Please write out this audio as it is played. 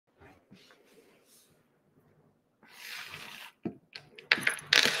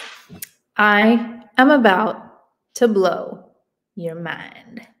I am about to blow your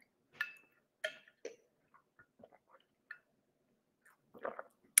mind.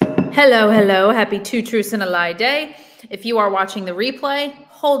 Hello, hello. Happy Two Truths and a Lie Day. If you are watching the replay,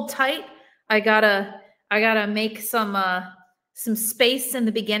 hold tight. I gotta make some space in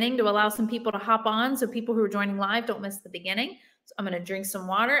the beginning to allow some people to hop on, so people who are joining live don't miss the beginning. So I'm gonna drink some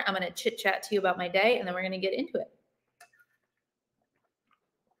water. I'm gonna chit chat to you about my day, and then we're gonna get into it.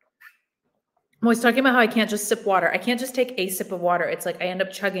 I'm always talking about how I can't just sip water. I can't just take a sip of water. It's like I end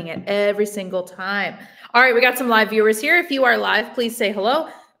up chugging it every single time. All right, we got some live viewers here. If you are live, please say hello.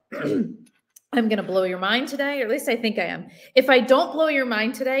 I'm going to blow your mind today, or at least I think I am. If I don't blow your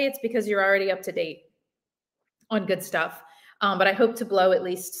mind today, it's because you're already up to date on good stuff. But I hope to blow at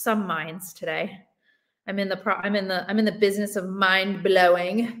least some minds today. I'm in the business of mind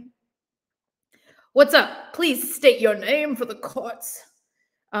blowing. What's up? Please state your name for the courts.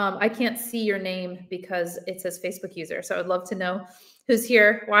 I can't see your name because it says Facebook user. So I'd love to know who's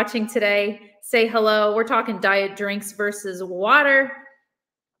here watching today. Say hello. We're talking diet drinks versus water.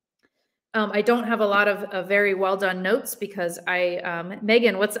 I don't have a lot of very well done notes because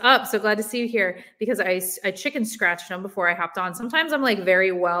Megan, what's up? So glad to see you here, because I chicken scratched them before I hopped on. Sometimes I'm like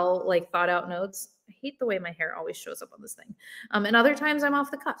very well thought out notes. I hate the way my hair always shows up on this thing. And other times I'm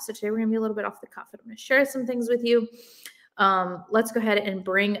off the cuff. So today we're gonna be a little bit off the cuff. I'm gonna share some things with you. Let's go ahead and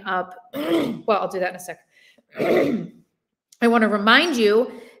bring up, well, I'll do that in a sec. I want to remind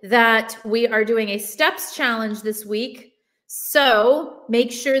you that we are doing a steps challenge this week. So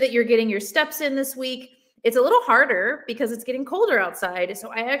make sure that you're getting your steps in this week. It's a little harder because it's getting colder outside. So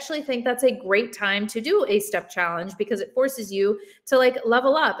I actually think that's a great time to do a step challenge, because it forces you to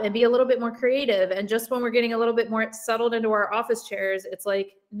level up and be a little bit more creative. And just when we're getting a little bit more settled into our office chairs, it's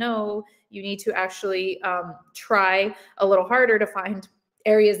like, no, you need to actually try a little harder to find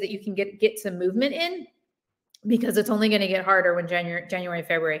areas that you can get some movement in, because it's only going to get harder when January,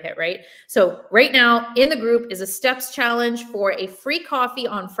 February hit, right? So right now in the group is a steps challenge for a free coffee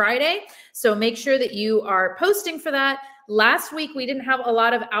on Friday. So make sure that you are posting for that. Last week, we didn't have a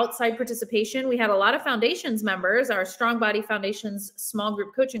lot of outside participation. We had a lot of Foundations members, our Strong Body Foundations small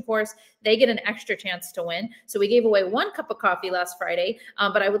group coaching course. They get an extra chance to win. So we gave away 1 cup of coffee last Friday,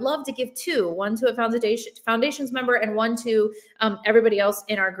 but I would love to give 2, one to a Foundations member and one to everybody else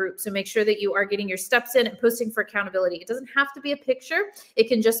in our group. So make sure that you are getting your steps in and posting for accountability. It doesn't have to be a picture. It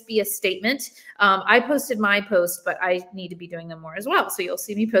can just be a statement. I posted my post, but I need to be doing them more as well. So you'll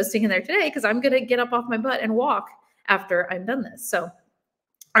see me posting in there today, because I'm going to get up off my butt and walk after I'm done this. So,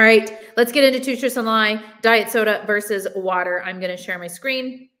 all right, let's get into Two Truths and a Lie, diet soda versus water. I'm going to share my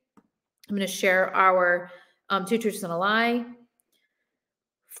screen. I'm going to share our Two Truths and a Lie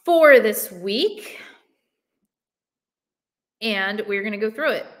for this week, and we're going to go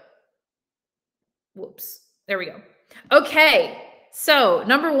through it. Whoops. There we go. Okay. So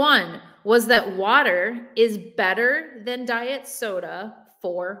number 1 was that water is better than diet soda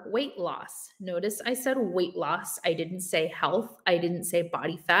for weight loss. Notice I said weight loss. I didn't say health. I didn't say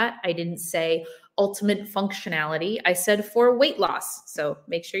body fat. I didn't say ultimate functionality. I said for weight loss. So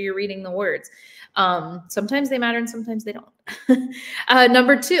make sure you're reading the words. Sometimes they matter and sometimes they don't.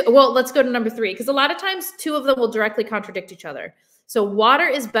 Number 2, well, let's go to number 3, because a lot of times 2 of them will directly contradict each other. So water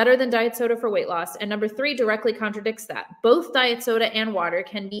is better than diet soda for weight loss. And number 3 directly contradicts that. Both diet soda and water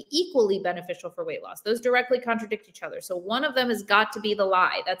can be equally beneficial for weight loss. Those directly contradict each other. So one of them has got to be the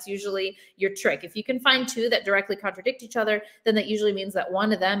lie. That's usually your trick. If you can find 2 that directly contradict each other, then that usually means that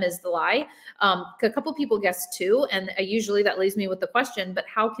one of them is the lie. A couple people guessed 2, and usually that leaves me with the question, but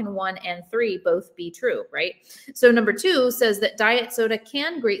how can 1 and 3 both be true, right? So number 2 says that diet soda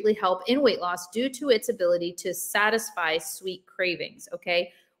can greatly help in weight loss due to its ability to satisfy sweet cravings.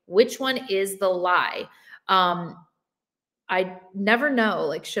 Okay, which one is the lie? I never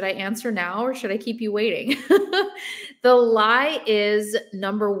know. Should I answer now or should I keep you waiting? The lie is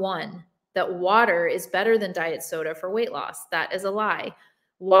number 1, that water is better than diet soda for weight loss. That is a lie.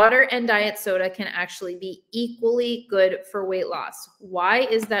 Water and diet soda can actually be equally good for weight loss. Why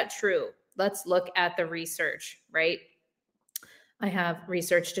is that true? Let's look at the research, right? I have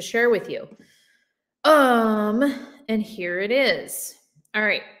research to share with you. And here it is. All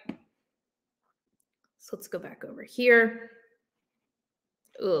right. So let's go back over here.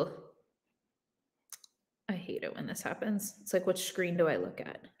 Ugh. I hate it when this happens. It's like, which screen do I look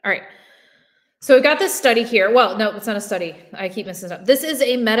at? All right. So we got this study here. Well, no, it's not a study. I keep messing it up. This is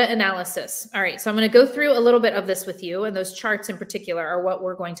a meta-analysis. All right. So I'm going to go through a little bit of this with you, and those charts in particular are what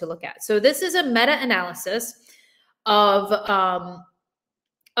we're going to look at. So this is a meta-analysis of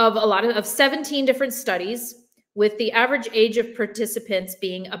a lot of 17 different studies with the average age of participants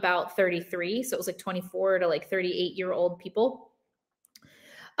being about 33. So it was like 24 to like 38-year-old people.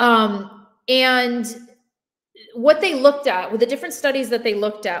 And what they looked at, with the different studies that they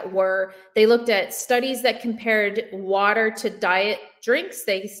looked at were, they looked at studies that compared water to diet drinks.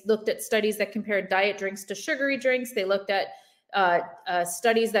 They looked at studies that compared diet drinks to sugary drinks. They looked at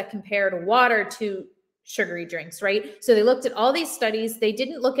studies that compared water to sugary drinks, right? So they looked at all these studies. They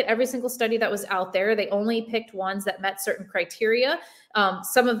didn't look at every single study that was out there. They only picked ones that met certain criteria.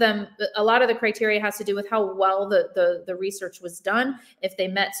 Some of them, a lot of the criteria has to do with how well the research was done. If they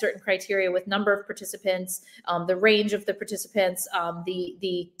met certain criteria with number of participants, the range of the participants,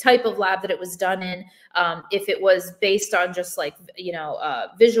 the type of lab that it was done in, if it was based on just like,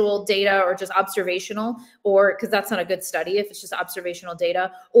 visual data or just observational, or because that's not a good study if it's just observational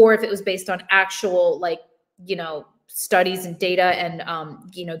data, or if it was based on actual studies and data and,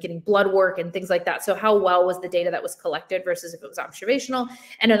 getting blood work and things like that. So how well was the data that was collected versus if it was observational?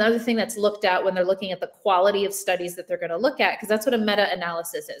 And another thing that's looked at when they're looking at the quality of studies that they're going to look at, because that's what a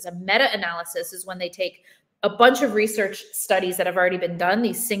meta-analysis is. A meta-analysis is when they take a bunch of research studies that have already been done,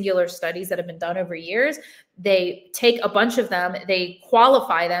 these singular studies that have been done over years. They take a bunch of them, they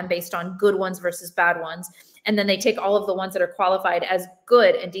qualify them based on good ones versus bad ones. And then they take all of the ones that are qualified as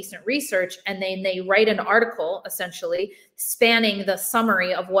good and decent research, and then they write an article essentially spanning the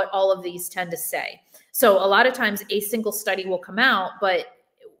summary of what all of these tend to say. So a lot of times a single study will come out, but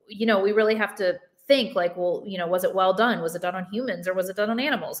we really have to think like, well, was it well done? Was it done on humans or was it done on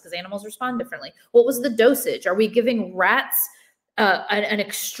animals? Because animals respond differently. What was the dosage? Are we giving rats an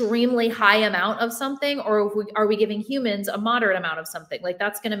extremely high amount of something, or are we giving humans a moderate amount of something? Like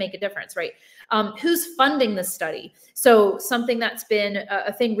that's going to make a difference, right? Who's funding the study? So something that's been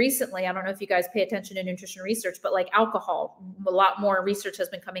a thing recently, I don't know if you guys pay attention to nutrition research, but like alcohol, a lot more research has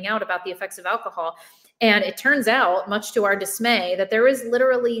been coming out about the effects of alcohol. And it turns out, much to our dismay, that there is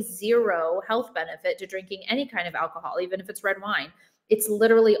literally zero health benefit to drinking any kind of alcohol, even if it's red wine. It's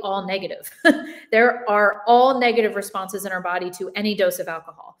literally all negative. There are all negative responses in our body to any dose of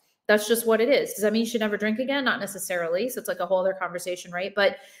alcohol. That's just what it is. Does that mean you should never drink again? Not necessarily. So it's like a whole other conversation, right?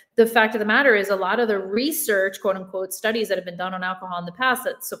 But the fact of the matter is a lot of the research, quote unquote, studies that have been done on alcohol in the past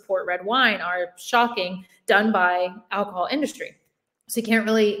that support red wine are shocking, done by alcohol industry. So you can't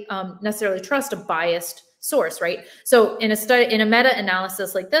really necessarily trust a biased source, right? So in a study, in a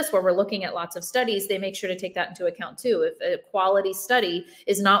meta-analysis like this, where we're looking at lots of studies, they make sure to take that into account too. If a quality study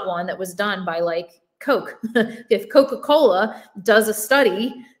is not one that was done by like Coke, if Coca-Cola does a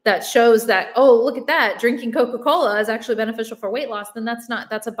study that shows that, oh, look at that, drinking Coca-Cola is actually beneficial for weight loss, then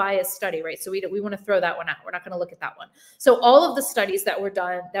that's a biased study, right? So we want to throw that one out. We're not going to look at that one. So all of the studies that were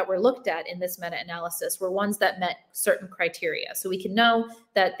done, that were looked at in this meta-analysis were ones that met certain criteria. So we can know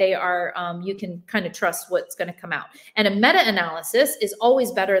that they are, you can kind of trust what's going to come out. And a meta-analysis is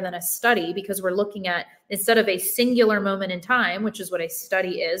always better than a study because we're looking at, instead of a singular moment in time, which is what a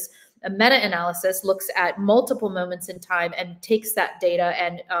study is, a meta-analysis looks at multiple moments in time and takes that data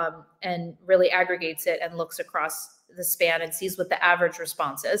and really aggregates it and looks across the span and sees what the average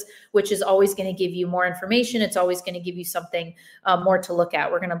response is, which is always going to give you more information. It's always going to give you something more to look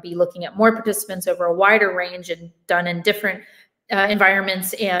at. We're going to be looking at more participants over a wider range and done in different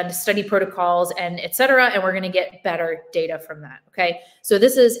environments and study protocols and et cetera. And we're going to get better data from that. Okay. So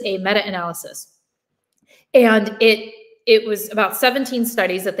this is a meta-analysis, and it was about 17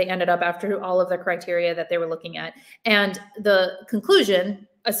 studies that they ended up after all of the criteria that they were looking at. And the conclusion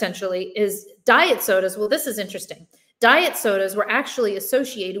essentially is diet sodas. Well, this is interesting. Diet sodas were actually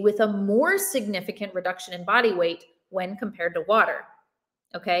associated with a more significant reduction in body weight when compared to water.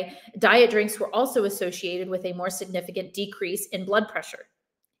 Okay. Diet drinks were also associated with a more significant decrease in blood pressure.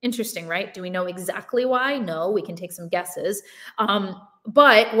 Interesting, right? Do we know exactly why? No, we can take some guesses.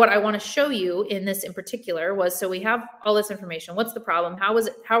 But what I want to show you in this in particular was, so we have all this information. What's the problem? How was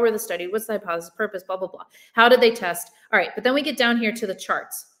it? How were they studied? What's the hypothesis, purpose, blah, blah, blah. How did they test? All right. But then we get down here to the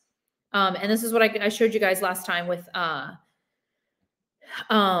charts. And this is what I showed you guys last time with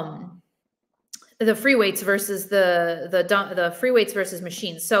the free weights versus the free weights versus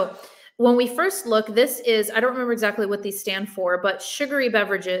machines. So when we first look, this is, I don't remember exactly what these stand for, but sugary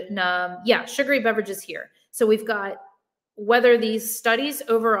beverages, sugary beverages here. So we've got whether these studies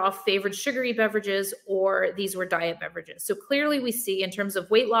overall favored sugary beverages or these were diet beverages. So clearly we see in terms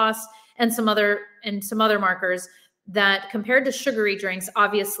of weight loss and some other markers that compared to sugary drinks,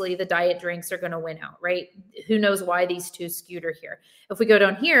 obviously the diet drinks are going to win out, right? Who knows why these two skewed are here. If we go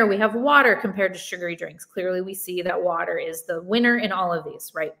down here, we have water compared to sugary drinks. Clearly we see that water is the winner in all of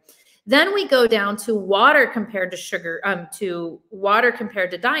these, right? Then we go down to water compared to sugar, to water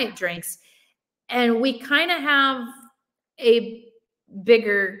compared to diet drinks. And we kind of have a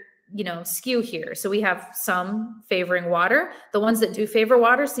bigger, skew here. So we have some favoring water. The ones that do favor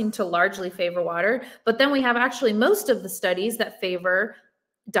water seem to largely favor water. But then we have actually most of the studies that favor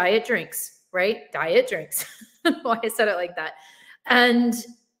diet drinks, right? Diet drinks. Why I said it like that.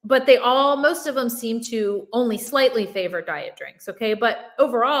 But most of them seem to only slightly favor diet drinks. Okay. But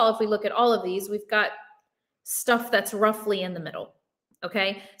overall, if we look at all of these, we've got stuff that's roughly in the middle.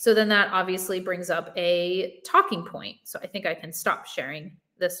 Okay. So then that obviously brings up a talking point. So I think I can stop sharing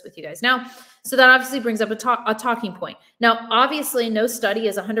this with you guys now. So that obviously brings up a talking point. Now, obviously no study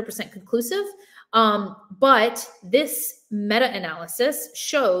is 100% conclusive. But this meta-analysis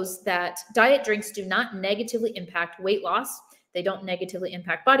shows that diet drinks do not negatively impact weight loss. They don't negatively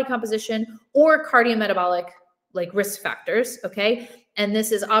impact body composition or cardiometabolic risk factors. Okay. And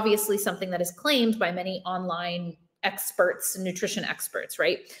this is obviously something that is claimed by many online experts, nutrition experts,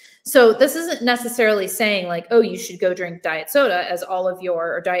 right? So this isn't necessarily saying like, oh, you should go drink diet soda as all of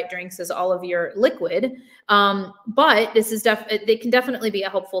your, or diet drinks as all of your liquid. But this is they can definitely be a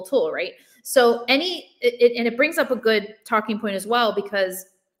helpful tool, right? So and it brings up a good talking point as well, because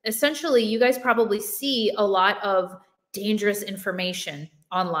essentially you guys probably see a lot of dangerous information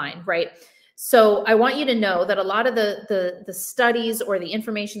online, right? So I want you to know that a lot of the studies or the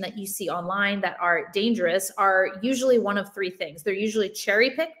information that you see online that are dangerous are usually one of three things. They're usually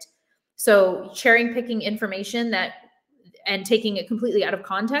cherry picked. So cherry picking information and taking it completely out of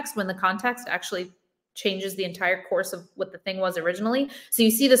context when the context actually changes the entire course of what the thing was originally. So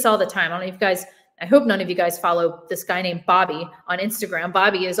you see this all the time. I hope none of you guys follow this guy named Bobby on Instagram.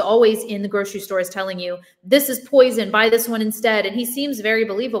 Bobby is always in the grocery stores telling you, this is poison, buy this one instead. And he seems very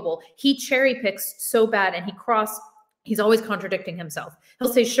believable. He cherry picks so bad, and he's always contradicting himself.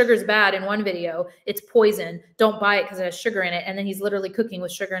 He'll say sugar's bad in one video, it's poison, don't buy it because it has sugar in it. And then he's literally cooking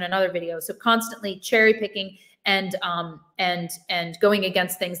with sugar in another video. So constantly cherry picking and going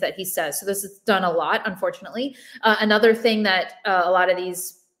against things that he says. So this is done a lot, unfortunately. Another thing that a lot of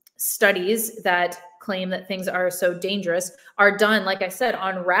these studies that claim that things are so dangerous are done, like I said,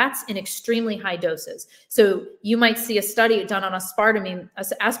 on rats in extremely high doses. So you might see a study done on aspartame,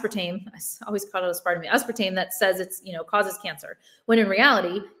 I always call it aspartame that says it's, causes cancer. When in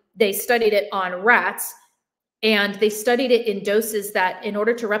reality, they studied it on rats, and they studied it in doses that in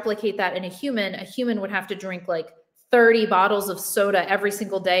order to replicate that in a human would have to drink like 30 bottles of soda every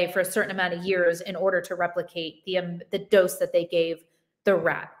single day for a certain amount of years in order to replicate the dose that they gave the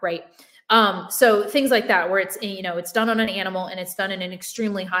rat, right? So things like that, where it's done on an animal and it's done in an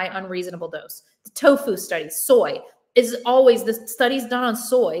extremely high, unreasonable dose. The tofu studies, soy is always, the studies done on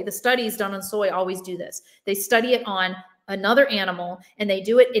soy always do this. They study it on another animal and they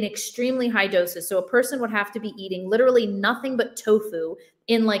do it in extremely high doses. So a person would have to be eating literally nothing but tofu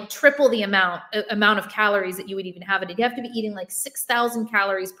in like triple the amount of calories that you would even have. And you'd have to be eating like 6,000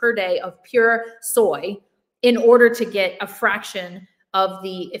 calories per day of pure soy in order to get a fraction of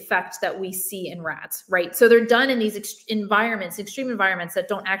the effect that we see in rats, right? So they're done in these extreme environments that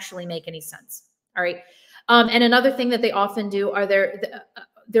don't actually make any sense, all right? And another thing that they often do are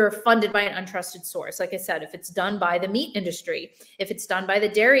they're funded by an untrusted source. Like I said, if it's done by the meat industry, if it's done by the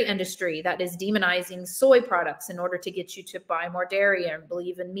dairy industry that is demonizing soy products in order to get you to buy more dairy and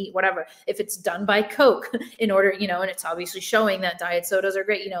believe in meat, whatever. If it's done by Coke in order, and it's obviously showing that diet sodas are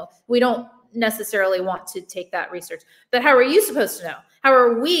great, we don't necessarily want to take that research. But how are you supposed to know? How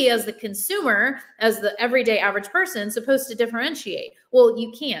are we as the consumer, as the everyday average person, supposed to differentiate? Well,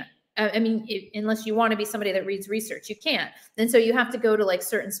 you can't. I mean, unless you want to be somebody that reads research, you can't. And so you have to go to like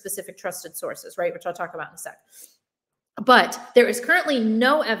certain specific trusted sources, right? Which I'll talk about in a sec. But there is currently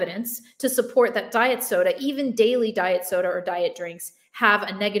no evidence to support that diet soda, even daily diet soda or diet drinks, have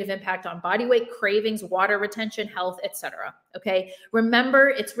a negative impact on body weight, cravings, water retention, health, etc. Okay. Remember,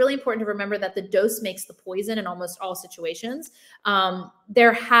 it's really important to remember that the dose makes the poison in almost all situations.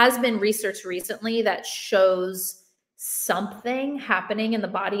 There has been research recently that shows something happening in the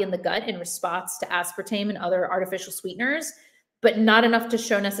body and the gut in response to aspartame and other artificial sweeteners, but not enough to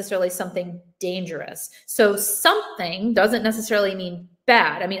show necessarily something dangerous. So something doesn't necessarily mean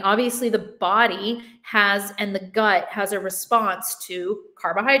bad. I mean, obviously the body and the gut has a response to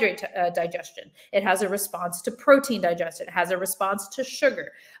carbohydrate digestion. It has a response to protein digestion. It has a response to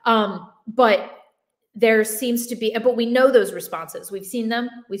sugar. But there seems to be, but we know those responses. We've seen them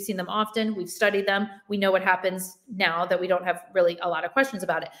often. We've studied them. We know what happens now that we don't have really a lot of questions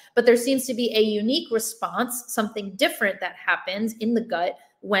about it. But there seems to be a unique response, something different that happens in the gut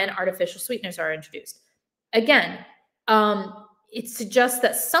when artificial sweeteners are introduced. Again, it suggests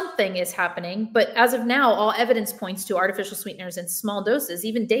that something is happening, but as of now, all evidence points to artificial sweeteners in small doses,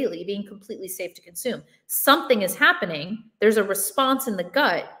 even daily, being completely safe to consume. Something is happening. There's a response in the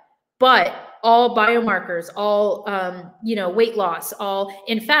gut, but all biomarkers, all, weight loss,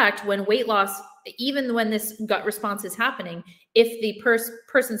 in fact, when weight loss, even when this gut response is happening, if the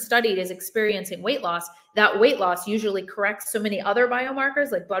person studied is experiencing weight loss, that weight loss usually corrects so many other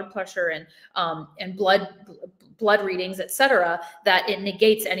biomarkers like blood pressure and blood readings, et cetera, that it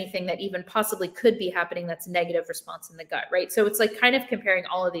negates anything that even possibly could be happening that's negative response in the gut, right? So it's like kind of comparing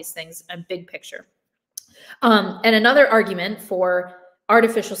all of these things in big picture. And another argument for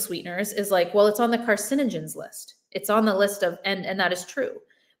artificial sweeteners is like, well, it's on the carcinogens list. It's on the list of, and that is true.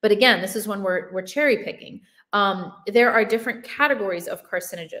 But again, this is when we're cherry picking. There are different categories of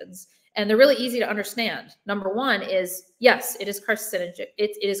carcinogens, and they're really easy to understand. Number one is, yes, it is carcinogenic.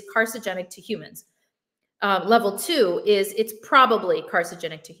 It is carcinogenic to humans. Level 2 is it's probably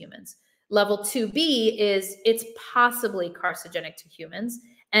carcinogenic to humans. Level 2B is it's possibly carcinogenic to humans.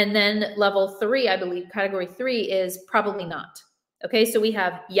 And then level 3, I believe, category 3 is probably not. Okay, so we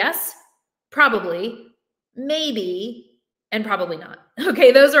have yes, probably, maybe, and probably not.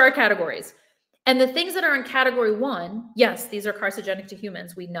 Okay, those are our categories. And the things that are in category 1, yes, these are carcinogenic to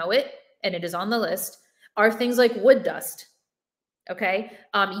humans. We know it, and it is on the list, are things like wood dust, okay,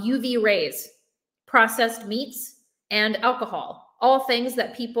 UV rays, processed meats, and alcohol. All things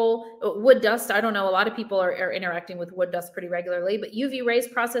that people, wood dust, I don't know, a lot of people are interacting with wood dust pretty regularly, but UV rays,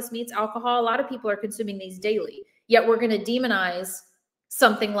 processed meats, alcohol, a lot of people are consuming these daily. Yet we're going to demonize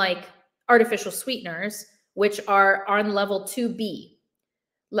something like artificial sweeteners, which are on level 2B.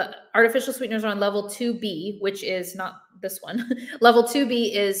 Artificial sweeteners are on level 2B, which is not this one. Level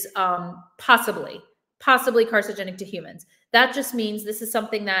 2B is possibly carcinogenic to humans. That just means this is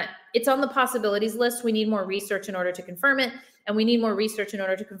something that it's on the possibilities list. We need more research in order to confirm it. And we need more research in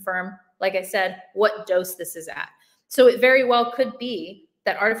order to confirm, like I said, what dose this is at. So it very well could be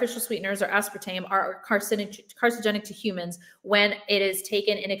that artificial sweeteners or aspartame are carcinogenic to humans when it is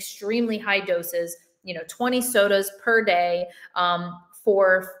taken in extremely high doses, 20 sodas per day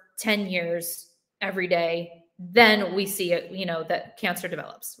for 10 years every day. Then we see it, that cancer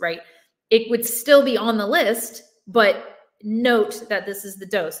develops, right? It would still be on the list, but note that this is the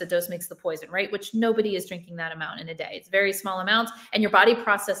dose. The dose makes the poison, right? Which nobody is drinking that amount in a day. It's very small amounts, and your body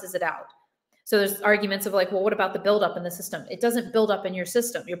processes it out. So there's arguments of like, well, what about the buildup in the system? It doesn't build up in your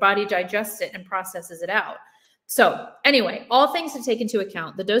system. Your body digests it and processes it out. So anyway, all things to take into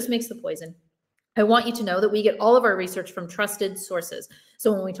account. The dose makes the poison. I want you to know that we get all of our research from trusted sources.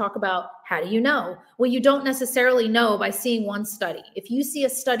 So when we talk about how do you know? Well, you don't necessarily know by seeing one study. If you see a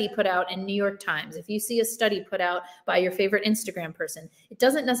study put out in New York Times, if you see a study put out by your favorite Instagram person, it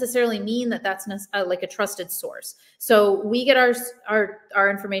doesn't necessarily mean that that's like a trusted source. So we get our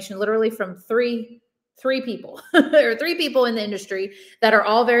information literally from three people or 3 people in the industry that are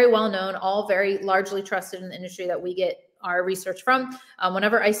all very well known, all very largely trusted in the industry that we get our research from.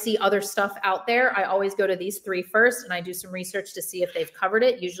 Whenever I see other stuff out there, I always go to these 3 first, and I do some research to see if they've covered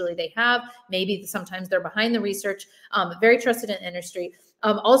it. Usually they have. Maybe sometimes they're behind the research. Very trusted in the industry.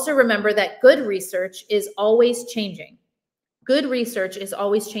 Also remember that good research is always changing. Good research is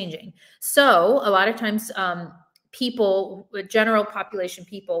always changing. So a lot of times people, general population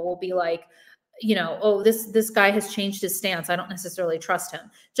people will be like, oh, this guy has changed his stance. I don't necessarily trust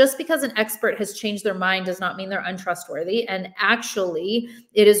him. Just because an expert has changed their mind does not mean they're untrustworthy. And actually,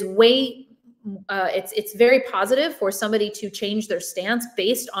 it is it's very positive for somebody to change their stance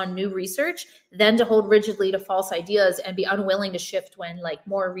based on new research than to hold rigidly to false ideas and be unwilling to shift when like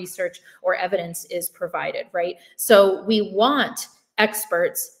more research or evidence is provided, right? So we want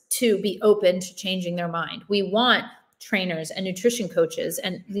experts to be open to changing their mind. We want trainers and nutrition coaches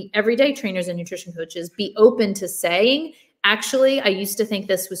and the everyday trainers and nutrition coaches be open to saying, actually, I used to think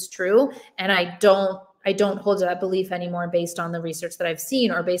this was true, and I don't hold to that belief anymore based on the research that I've seen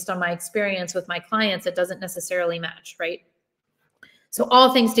or based on my experience with my clients. It doesn't necessarily match, right? So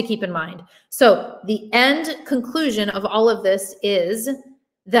all things to keep in mind. So the end conclusion of all of this is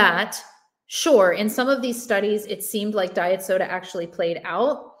that, sure, in some of these studies, it seemed like diet soda actually played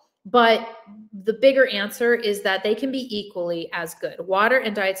out. But the bigger answer is that they can be equally as good. Water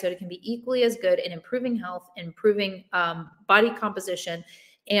and diet soda can be equally as good in improving health, improving body composition,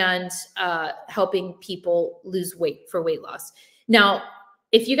 and helping people lose weight for weight loss. Now,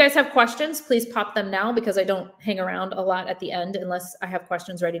 if you guys have questions, please pop them now, because I don't hang around a lot at the end unless I have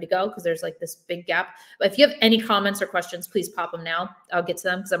questions ready to go, because there's like this big gap. But if you have any comments or questions, please pop them now. I'll get to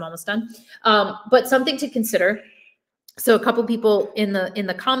them because I'm almost done. But something to consider. So a couple people in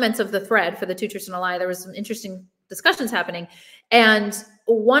the comments of the thread for the Two Truths and a Lie, there was some interesting discussions happening. And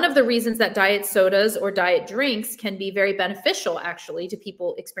one of the reasons that diet sodas or diet drinks can be very beneficial actually to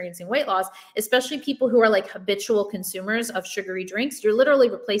people experiencing weight loss, especially people who are like habitual consumers of sugary drinks, you're literally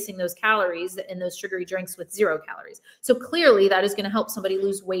replacing those calories in those sugary drinks with 0 calories. So clearly that is going to help somebody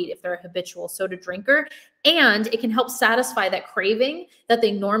lose weight if they're a habitual soda drinker. And it can help satisfy that craving that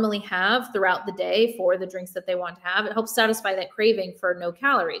they normally have throughout the day for the drinks that they want to have. It helps satisfy that craving for no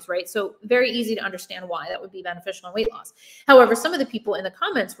calories, right? So very easy to understand why that would be beneficial in weight loss. However, some of the people in the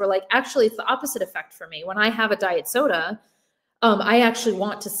comments were like, actually, it's the opposite effect for me. When I have a diet soda, I actually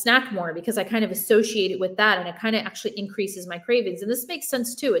want to snack more because I kind of associate it with that, and it kind of actually increases my cravings. And this makes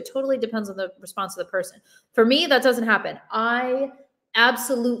sense too. It totally depends on the response of the person. For me, that doesn't happen. I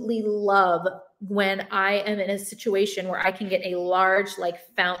absolutely love when I am in a situation where I can get a large like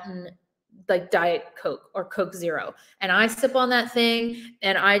fountain like Diet Coke or Coke Zero, and I sip on that thing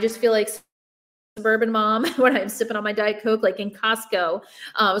and I just feel like suburban mom when I'm sipping on my Diet Coke, like in Costco.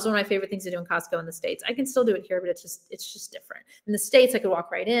 It was one of my favorite things to do in Costco in the States. I can still do it here, but it's just different. In the States, I could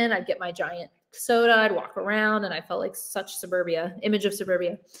walk right in, I'd get my giant soda, I'd walk around, and I felt like such suburbia, image of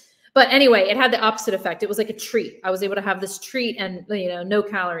suburbia. But anyway, it had the opposite effect. It was like a treat. I was able to have this treat and, you know, no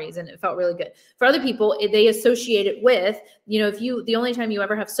calories, and it felt really good. For other people, they associate it with, you know, the only time you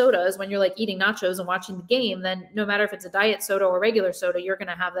ever have soda is when you're like eating nachos and watching the game, then no matter if it's a diet soda or regular soda, you're going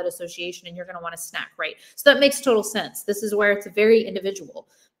to have that association and you're going to want to snack, right? So that makes total sense. This is where it's very individual.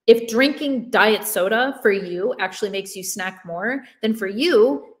 If drinking diet soda for you actually makes you snack more than for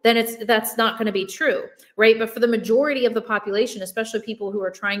you, then that's not going to be true, right? But for the majority of the population, especially people who are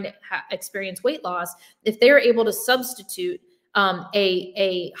trying to experience weight loss, if they're able to substitute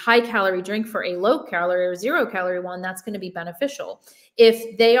a high calorie drink for a low calorie or 0 calorie one, that's going to be beneficial.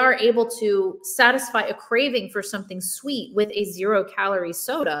 If they are able to satisfy a craving for something sweet with a 0 calorie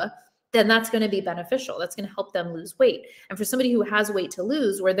soda, then that's going to be beneficial. That's going to help them lose weight. And for somebody who has weight to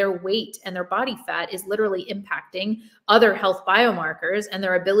lose, where their weight and their body fat is literally impacting other health biomarkers and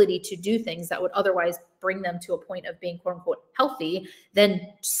their ability to do things that would otherwise bring them to a point of being quote unquote healthy,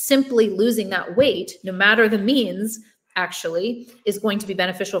 then simply losing that weight, no matter the means, actually is going to be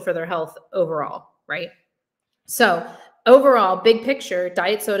beneficial for their health overall, right? So overall, big picture,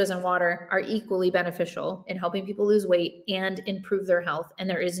 diet sodas and water are equally beneficial in helping people lose weight and improve their health. And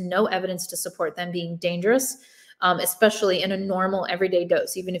there is no evidence to support them being dangerous, especially in a normal everyday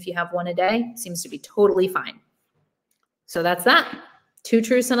dose. Even if you have one a day, seems to be totally fine. So that's that. 2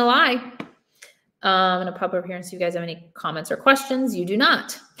 truths and a lie. I'm going to pop over here and see if you guys have any comments or questions. You do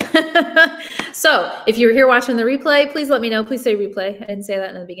not. So if you're here watching the replay, please let me know. Please say replay. I didn't say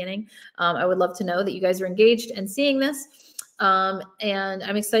that in the beginning. I would love to know that you guys are engaged and seeing this. And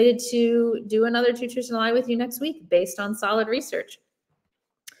I'm excited to do another 2 truths and a lie with you next week based on solid research.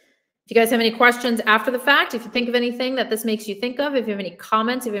 If you guys have any questions after the fact, if you think of anything that this makes you think of, if you have any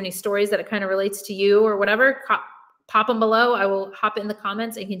comments, if you have any stories that it kind of relates to you or whatever, pop them below. I will hop in the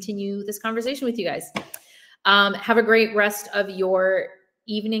comments and continue this conversation with you guys. Have a great rest of your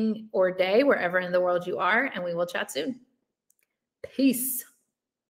evening or day, wherever in the world you are, and we will chat soon. Peace.